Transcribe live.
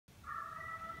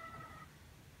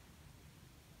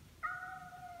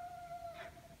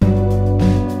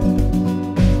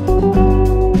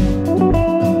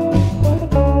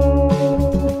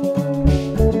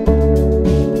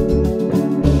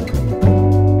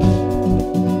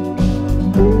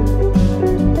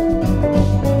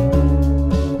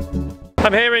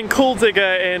I'm here in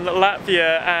Kuldīga in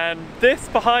Latvia, and this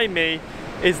behind me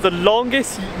is the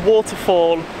longest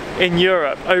waterfall in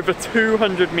Europe, over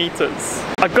 200 meters.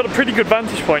 I've got a pretty good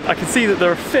vantage point. I can see that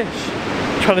there are fish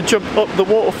trying to jump up the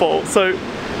waterfall. So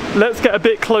let's get a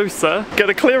bit closer, get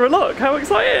a clearer look. How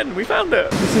exciting, we found it.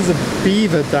 This is a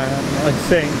beaver dam, I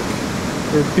think.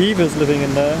 There are beavers living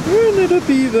in there. Ooh, little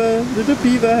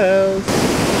beaver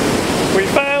house. We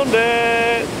found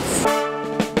it.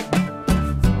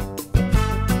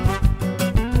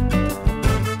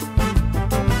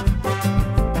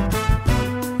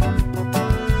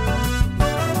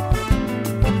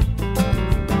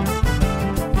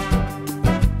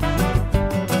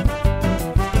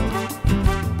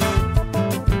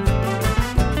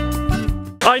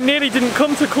 I nearly didn't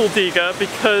come to Kuldīga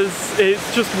because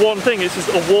it's just one thing, it's just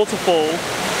a waterfall.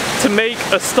 To make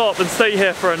a stop and stay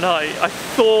here for a night, I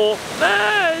thought,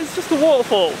 it's just a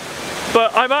waterfall.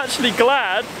 But I'm actually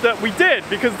glad that we did,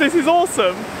 because this is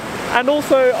awesome. And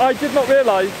also, I did not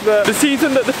realise that the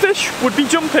season that the fish would be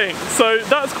jumping, so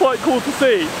that's quite cool to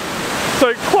see.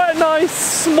 So quite a nice,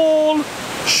 small,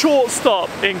 short stop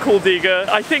in Kuldīga.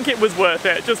 I think it was worth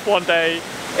it, just one day.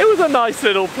 It was a nice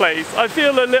little place. I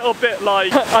feel a little bit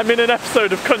like I'm in an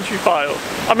episode of Country File.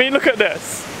 I mean, look at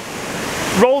this.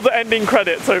 Roll the ending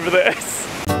credits over this.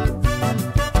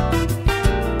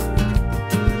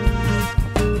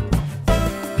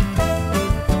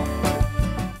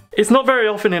 It's not very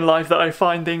often in life that I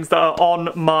find things that are on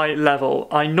my level.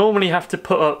 I normally have to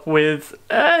put up with,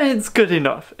 it's good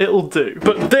enough, it'll do.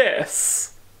 But this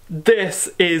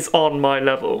is on my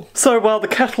level. So while the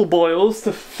kettle boils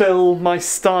to fill my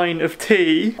stein of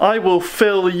tea, I will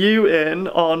fill you in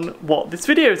on what this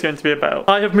video is going to be about.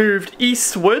 I have moved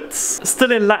eastwards,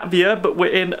 still in Latvia, but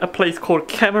we're in a place called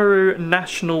Ķemeri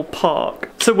National Park.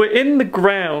 So we're in the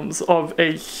grounds of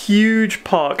a huge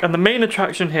park, and the main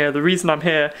attraction here, the reason I'm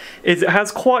here, is it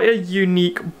has quite a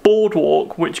unique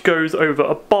boardwalk which goes over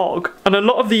a bog. And a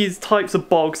lot of these types of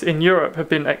bogs in Europe have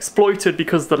been exploited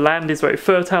because the land is very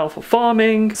fertile for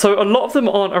farming. So a lot of them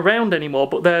aren't around anymore,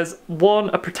 but there's one,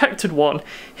 a protected one,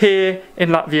 here in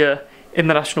Latvia in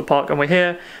the national park, and we're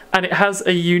here, and it has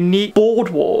a unique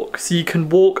boardwalk, so you can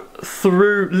walk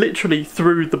through, literally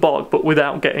through the bog, but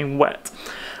without getting wet.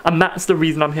 And that's the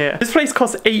reason I'm here. This place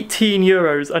costs 18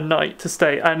 euros a night to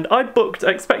stay, and I booked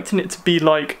expecting it to be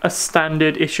like a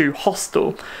standard issue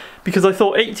hostel, because I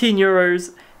thought 18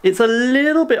 euros, it's a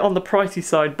little bit on the pricey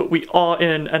side, but we are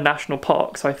in a national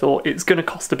park, so I thought it's going to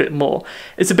cost a bit more.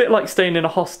 It's a bit like staying in a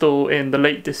hostel in the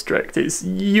Lake District.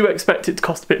 You expect it to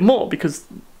cost a bit more because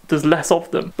there's less of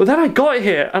them. But then I got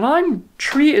here and I'm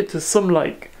treated to some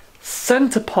like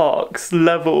Center Parks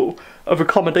level of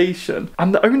accommodation.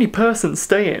 I'm the only person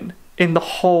staying in the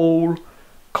whole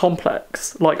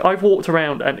complex. Like, I've walked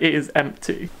around and it is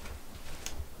empty.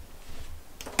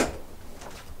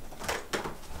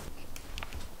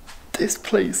 This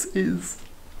place is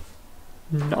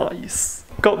nice.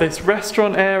 Got this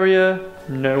restaurant area,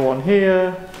 no one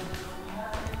here.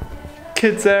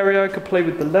 Kids area, I could play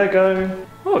with the Lego.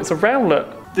 Oh, it's a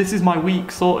rowlet. This is my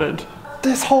week sorted.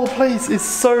 This whole place is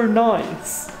so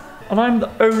nice. And I'm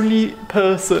the only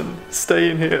person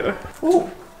staying here. Ooh.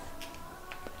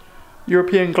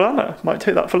 European glamour. Might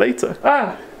take that for later.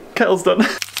 Ah, kettle's done.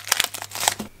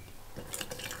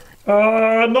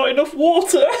 Not enough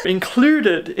water.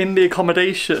 Included in the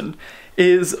accommodation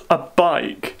is a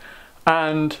bike,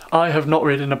 and I have not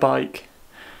ridden a bike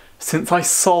since I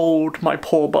sold my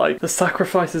poor bike. The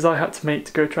sacrifices I had to make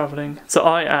to go travelling. So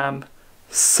I am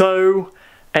so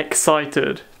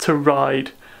excited to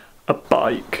ride a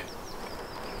bike.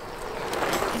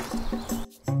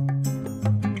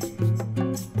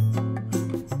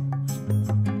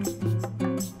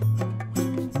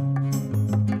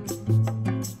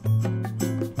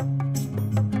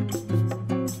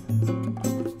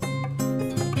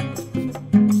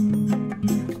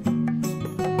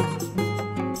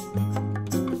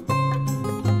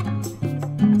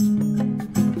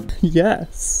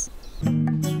 Yes.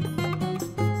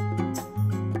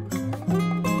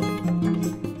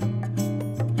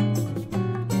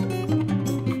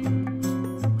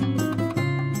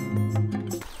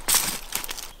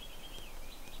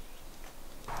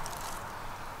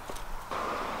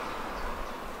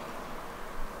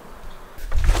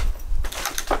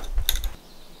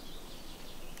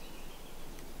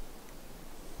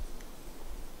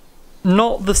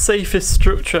 Not the safest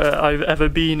structure I've ever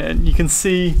been in. You can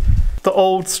see the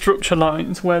old structure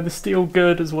lines where the steel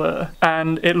girders were,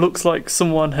 and it looks like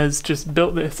someone has just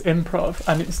built this improv,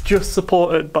 and it's just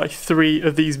supported by 3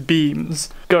 of these beams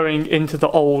going into the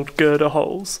old girder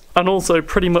holes. And also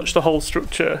pretty much the whole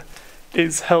structure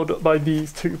is held up by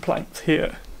these two planks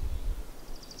here.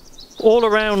 All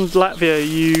around Latvia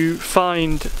you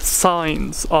find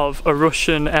signs of a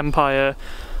Russian empire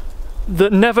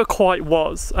that never quite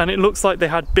was, and it looks like they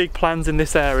had big plans in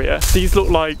this area. These look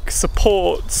like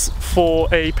supports for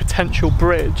a potential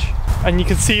bridge, and you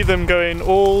can see them going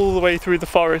all the way through the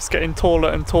forest, getting taller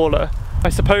and taller. I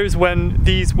suppose when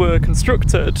these were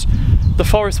constructed, the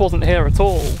forest wasn't here at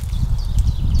all.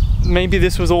 Maybe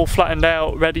this was all flattened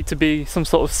out, ready to be some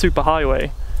sort of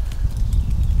superhighway,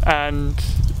 and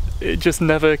it just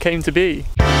never came to be.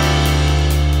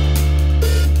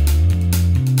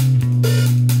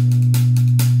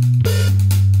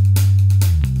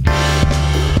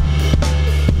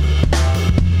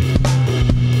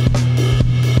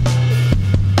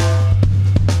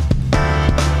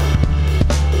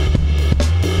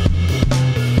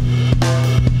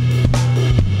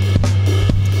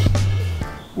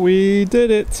 We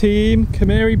did it, team.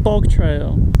 Ķemeri Bog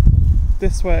Trail.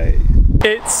 This way.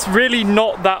 It's really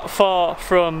not that far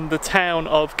from the town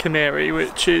of Ķemeri,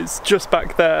 which is just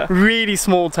back there. Really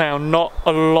small town, not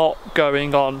a lot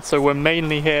going on, so we're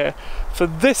mainly here for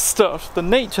this stuff, the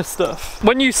nature stuff.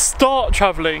 When you start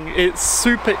traveling, it's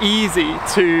super easy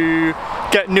to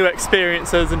get new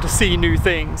experiences and to see new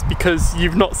things because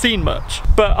you've not seen much.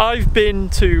 But I've been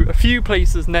to a few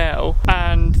places now,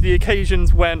 and the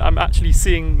occasions when I'm actually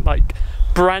seeing like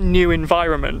brand new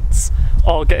environments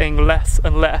are getting less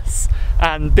and less,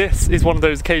 and this is one of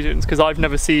those occasions because I've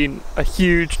never seen a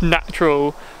huge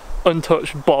natural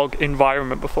untouched bog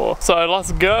environment before. So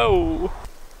let's go!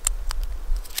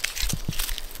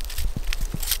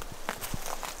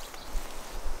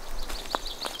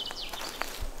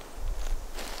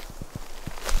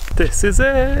 This is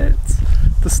it!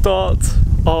 The start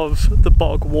of the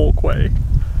bog walkway,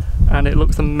 and it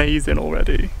looks amazing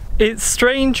already. It's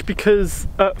strange because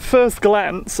at first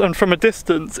glance and from a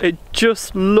distance it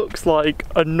just looks like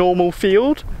a normal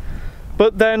field,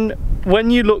 but then when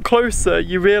you look closer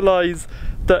you realise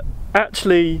that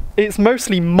actually it's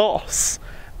mostly moss,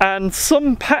 and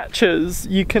some patches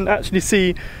you can actually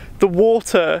see the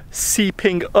water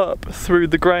seeping up through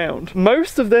the ground.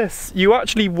 Most of this you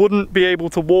actually wouldn't be able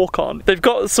to walk on. They've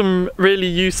got some really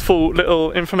useful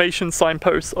little information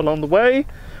signposts along the way.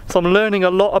 So I'm learning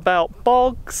a lot about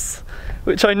bogs,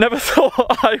 which I never thought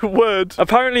I would.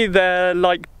 Apparently they're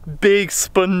like big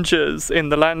sponges in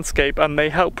the landscape, and they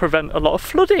help prevent a lot of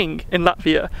flooding in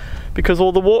Latvia because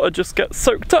all the water just gets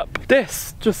soaked up.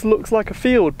 This just looks like a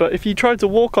field, but if you try to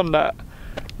walk on that,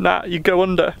 nah, you go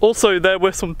under. Also, there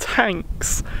were some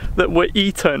tanks that were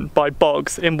eaten by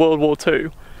bogs in World War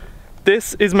II.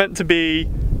 This is meant to be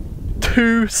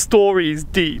 2 stories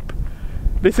deep.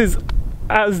 This is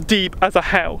as deep as a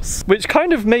house, which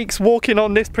kind of makes walking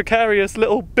on this precarious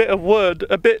little bit of wood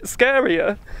a bit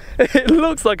scarier. It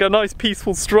looks like a nice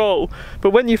peaceful stroll,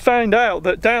 but when you find out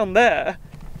that down there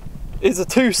is a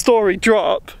 2-story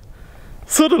drop,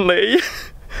 suddenly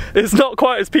it's not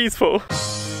quite as peaceful.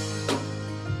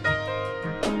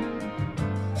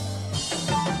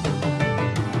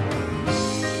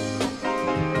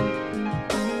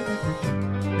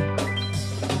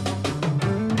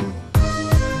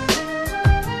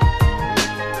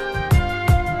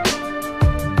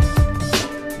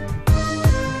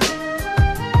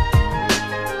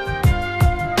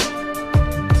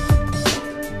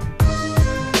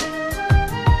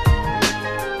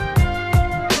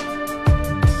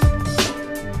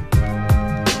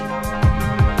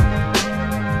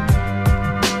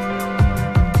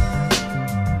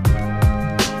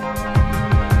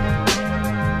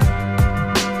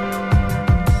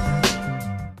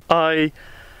 I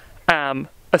am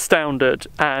astounded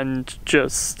and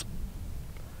just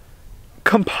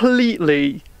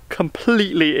completely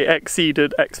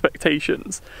exceeded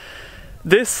expectations.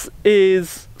 This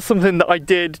is something that I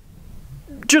did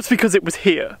just because it was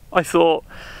here. I thought,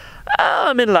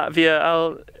 I'm in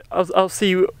Latvia,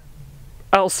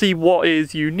 I'll see what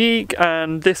is unique,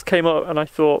 and this came up and I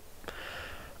thought,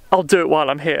 I'll do it while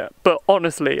I'm here. But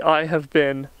honestly, I have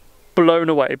been blown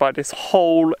away by this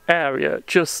whole area.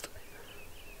 Just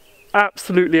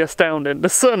absolutely astounding. The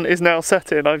sun is now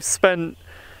setting. I've spent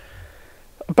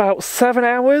about 7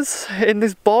 hours in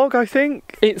this bog, I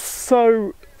think. It's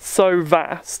so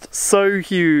vast, so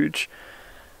huge,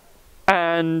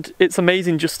 and it's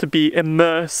amazing just to be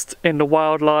immersed in the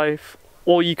wildlife.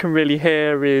 All you can really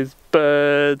hear is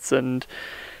birds and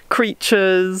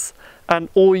creatures, and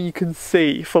all you can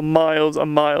see for miles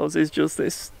and miles is just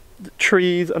this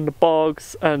trees and the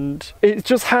bogs, and it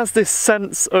just has this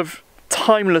sense of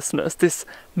timelessness, this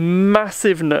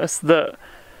massiveness that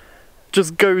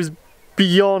just goes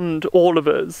beyond all of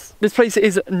us. This place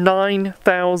is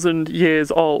 9,000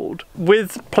 years old.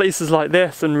 With places like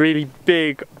this and really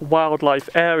big wildlife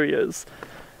areas,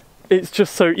 it's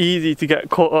just so easy to get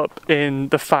caught up in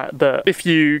the fact that if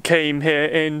you came here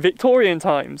in Victorian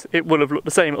times, it would have looked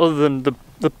the same, other than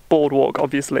the boardwalk,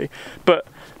 obviously. But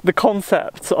the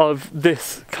concept of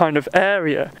this kind of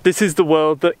area, this is the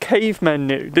world that cavemen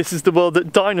knew, this is the world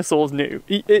that dinosaurs knew.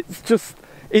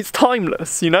 It's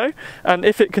timeless, you know? And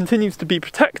if it continues to be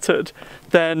protected,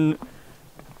 then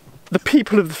the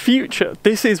people of the future,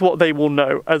 this is what they will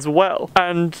know as well.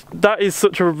 And that is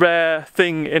such a rare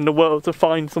thing in the world, to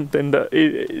find something that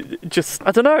it just,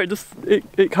 I don't know,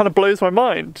 it kind of blows my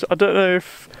mind. I don't know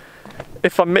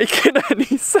if I'm making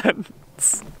any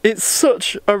sense. It's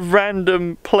such a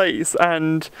random place,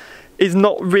 and is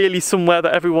not really somewhere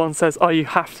that everyone says, oh, you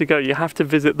have to go, you have to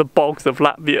visit the bogs of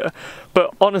Latvia.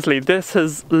 But honestly, this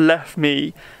has left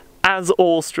me as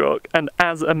awestruck and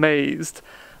as amazed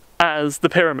as the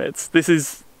pyramids. This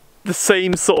is the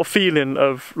same sort of feeling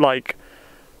of like,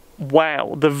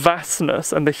 wow, the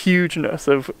vastness and the hugeness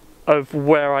of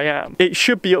where I am. It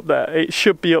should be up there, it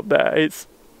should be up there. It's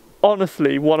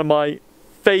honestly one of my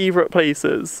favourite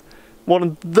places, one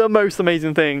of the most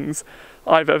amazing things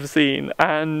I've ever seen,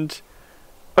 and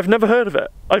I've never heard of it.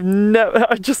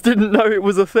 I just didn't know it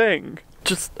was a thing.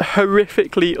 Just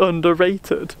horrifically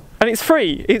underrated. And it's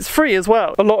free as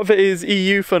well. A lot of it is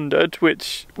EU funded,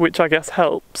 which I guess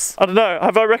helps. I don't know,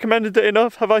 have I recommended it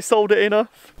enough? Have I sold it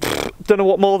enough? Don't know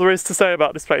what more there is to say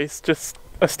about this place, just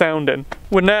astounding.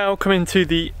 We're now coming to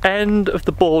the end of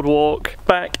the boardwalk,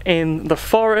 back in the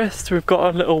forest. We've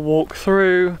got a little walk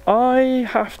through. I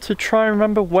have to try and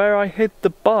remember where I hid the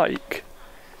bike.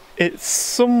 It's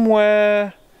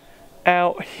somewhere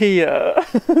out here.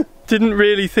 Didn't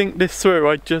really think this through,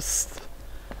 I just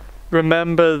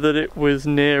remember that it was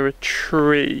near a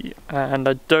tree, and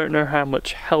I don't know how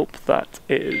much help that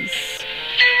is.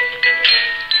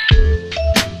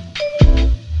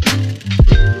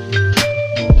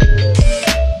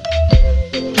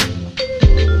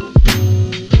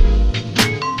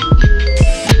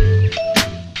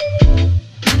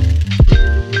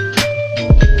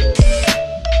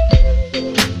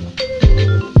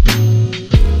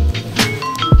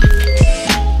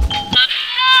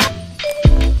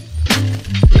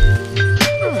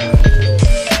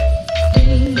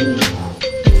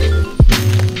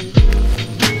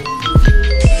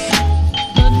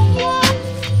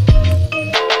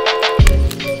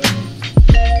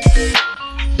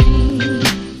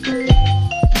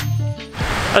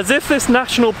 As if this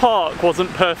national park wasn't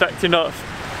perfect enough,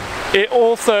 it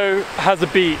also has a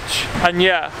beach, and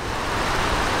yeah,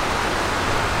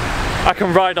 I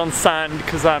can ride on sand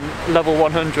because I'm level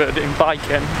 100 in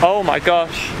biking. Oh my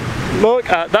gosh, look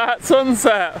at that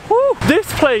sunset! Woo!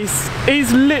 This place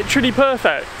is literally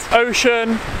perfect.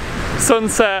 Ocean,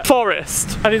 sunset,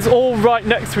 forest, and it's all right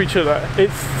next to each other.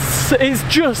 It's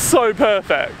just so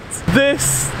perfect.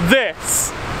 This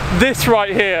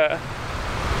right here,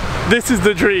 this is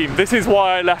the dream. This is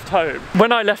why I left home.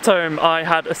 When I left home, I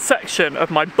had a section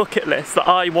of my bucket list that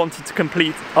I wanted to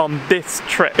complete on this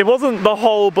trip. It wasn't the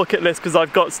whole bucket list because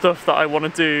I've got stuff that I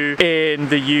want to do in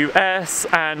the US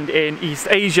and in East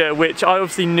Asia, which I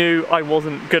obviously knew I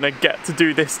wasn't gonna get to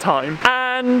do this time.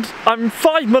 And I'm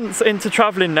 5 months into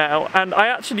traveling now, and I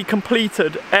actually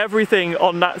completed everything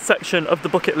on that section of the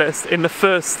bucket list in the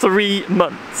first 3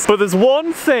 months. But there's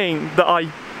one thing that I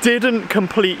didn't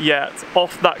complete yet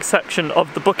off that section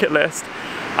of the bucket list,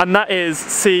 and that is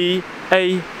see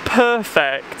a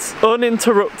perfect,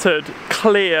 uninterrupted,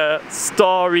 clear,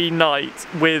 starry night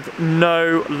with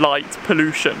no light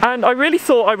pollution. And I really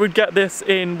thought I would get this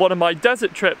in one of my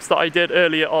desert trips that I did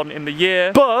earlier on in the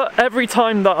year, but every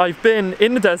time that I've been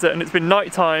in the desert and it's been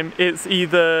nighttime, it's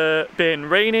either been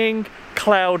raining,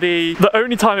 cloudy. The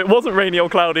only time it wasn't rainy or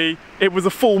cloudy, it was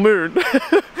a full moon.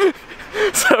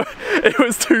 So it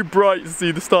was too bright to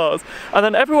see the stars. And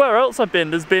then everywhere else I've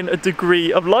been, there's been a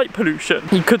degree of light pollution.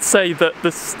 You could say that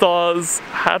the stars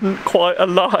hadn't quite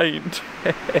aligned.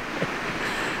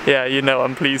 Yeah, you know,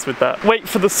 I'm pleased with that. Wait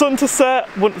for the sun to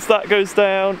set. Once that goes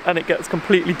down and it gets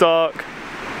completely dark,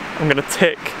 I'm gonna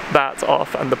tick that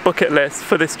off and the bucket list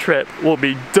for this trip will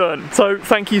be done. So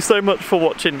thank you so much for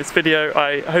watching this video.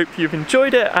 I hope you've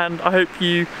enjoyed it, and I hope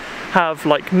you have,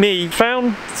 like me,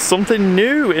 found something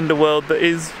new in the world that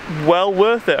is well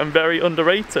worth it and very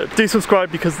underrated. Do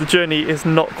subscribe because the journey is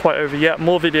not quite over yet.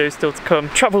 More videos still to come.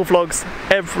 Travel vlogs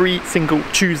every single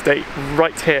Tuesday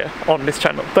right here on this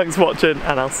channel. Thanks for watching,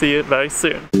 and I'll see you very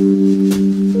soon.